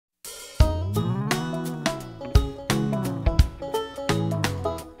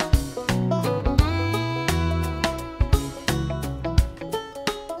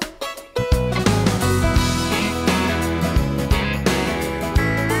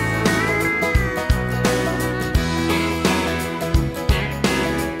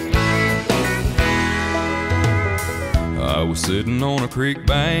was sitting on a creek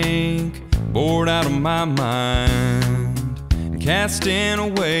bank, bored out of my mind, casting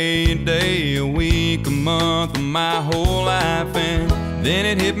away a day, a week, a month of my whole life. And then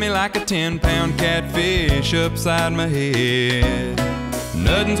it hit me like a 10-pound catfish upside my head.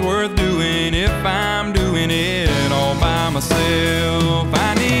 Nothing's worth doing if I'm doing it all by myself.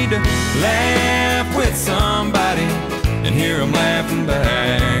 I need to laugh with somebody and hear them laughing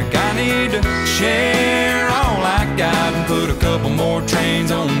back. I need to share all I got and put a couple more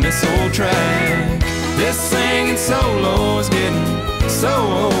trains on this old track. This singing solo is getting so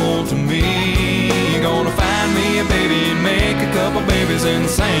old to me. Gonna find me a baby and make a couple babies and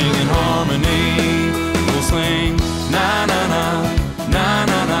sing in harmony. We'll sing na na na, na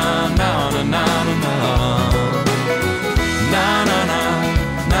na na, na na na na na, na na na,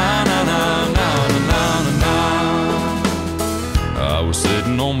 na na na, na na na. I was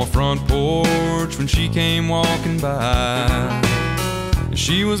sitting on my front porch when she came walking by.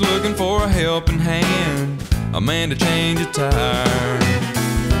 She was looking for a helping hand, a man to change a tire.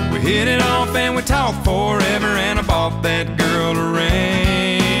 We hit it off and we talked forever, and I bought that girl a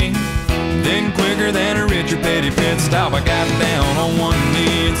ring. Then quicker than a Richard Petty pit stop, I got down on one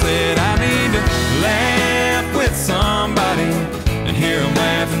knee and said, I need to laugh with somebody and hear them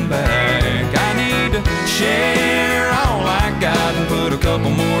laughing back. I need to share all I got and put a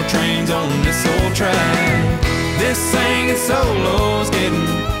couple more trains on this old track. This singing solo's getting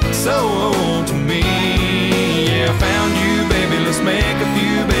so old to me. Yeah, I found you, baby, let's make a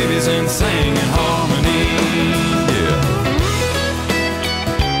few babies and sing in harmony. Yeah.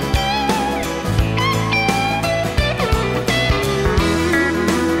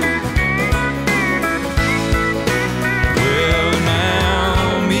 Well,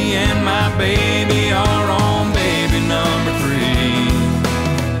 now me and my baby are on baby number 3.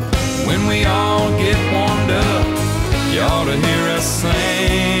 When we all get warmed up, you ought to hear us sing.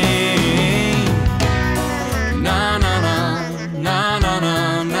 Na na na, na na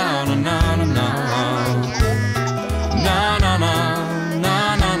na, na na na na na. Na na na,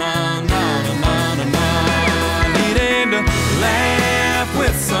 na na na, na na na na. I needed to laugh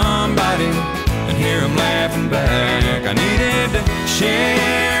with somebody and hear them laughing back. I needed to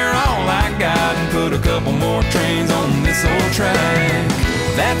share all I got and put a couple more trains on this old track.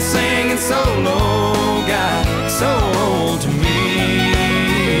 That singing solo got so old to me.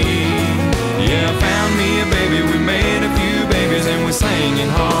 Yeah, I found me a baby, we made a few babies and we sang in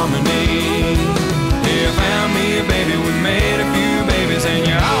harmony. Yeah, I found me a baby, we